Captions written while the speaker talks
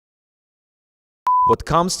What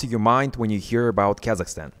comes to your mind when you hear about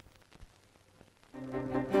Kazakhstan?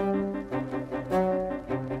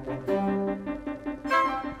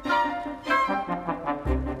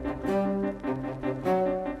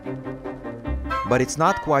 But it's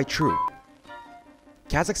not quite true.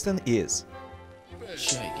 Kazakhstan is.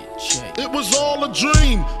 It was all a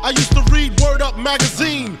dream. I used to read Word Up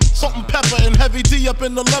magazine. Salt and Pepper and Heavy D up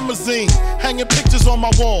in the limousine. Hanging pictures on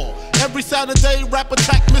my wall. Every Saturday, rap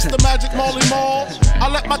attack Mr. Magic Marley Marl. I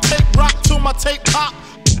let my tape rock till my tape pop.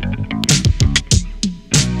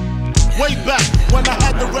 Way back when I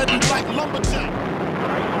had the red and black lumberjack.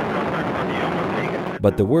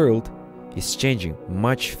 But the world is changing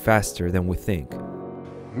much faster than we think.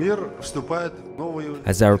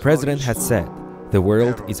 As our president has said, the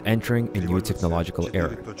world is entering a new technological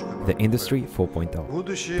era, the Industry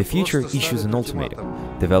 4.0. The future issues an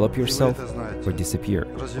ultimatum: develop yourself or disappear,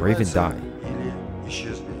 or even die.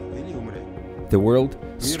 The world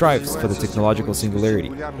strives for the technological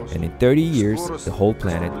singularity, and in 30 years, the whole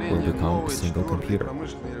planet will become a single computer.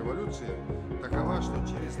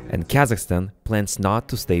 And Kazakhstan plans not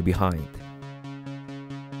to stay behind.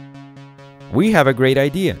 We have a great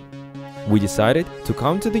idea. We decided to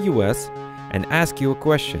come to the US and ask you a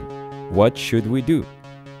question. What should we do?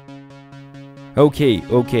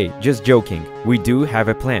 Okay, just joking. We do have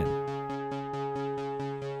a plan.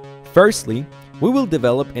 Firstly, we will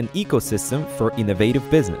develop an ecosystem for innovative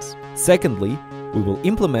business. Secondly, we will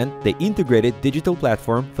implement the integrated digital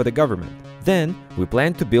platform for the government. Then, we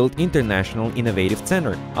plan to build International Innovative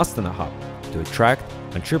Center, Astana Hub, to attract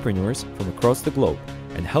entrepreneurs from across the globe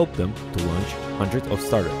and help them to launch hundreds of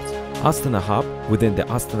startups. Astana Hub, within the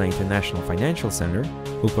Astana International Financial Center,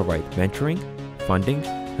 will provide mentoring, funding,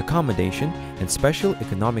 accommodation, and special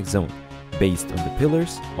economic zone based on the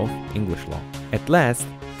pillars of English law. At last,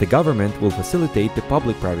 the government will facilitate the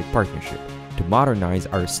public-private partnership to modernize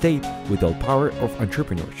our state with all power of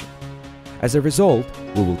entrepreneurship. As a result,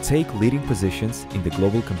 we will take leading positions in the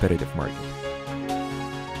global competitive market.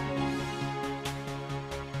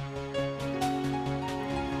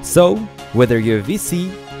 So, whether you're a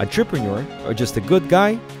VC, entrepreneur, or just a good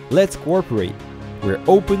guy, let's cooperate. We're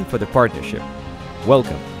open for the partnership.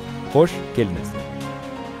 Welcome. Hoş geldiniz.